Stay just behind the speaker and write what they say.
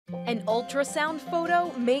An ultrasound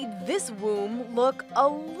photo made this womb look a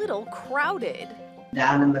little crowded.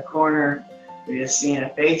 Down in the corner, we just seen a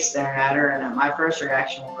face staring at her, and my first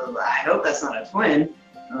reaction was, I hope that's not a twin.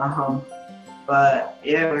 But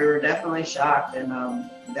yeah, we were definitely shocked and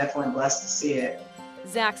definitely blessed to see it.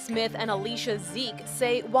 Zach Smith and Alicia Zeke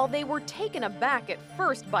say while they were taken aback at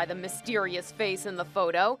first by the mysterious face in the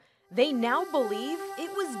photo, they now believe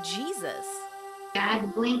it was Jesus. I had to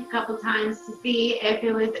blink a couple times to see if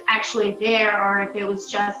it was actually there or if it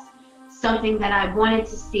was just something that I wanted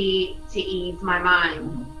to see to ease my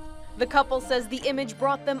mind. The couple says the image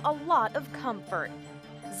brought them a lot of comfort.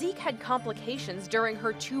 Zeke had complications during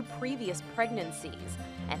her 2 previous pregnancies,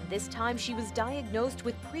 and this time she was diagnosed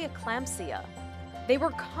with preeclampsia. They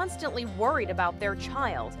were constantly worried about their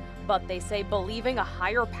child, but they say believing a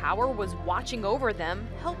higher power was watching over them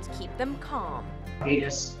helped keep them calm. He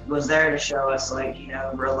just was there to show us, like,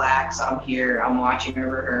 relax, I'm here, I'm watching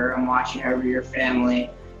over her, I'm watching over your family.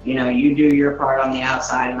 You do your part on the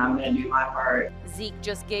outside and I'm gonna do my part. Zeke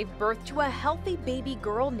just gave birth to a healthy baby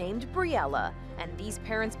girl named Briella, and these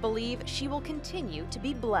parents believe she will continue to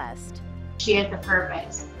be blessed. She has the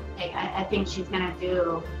purpose. I think she's gonna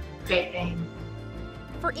do great things.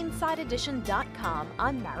 For InsideEdition.com,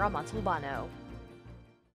 I'm Mara Montalbano.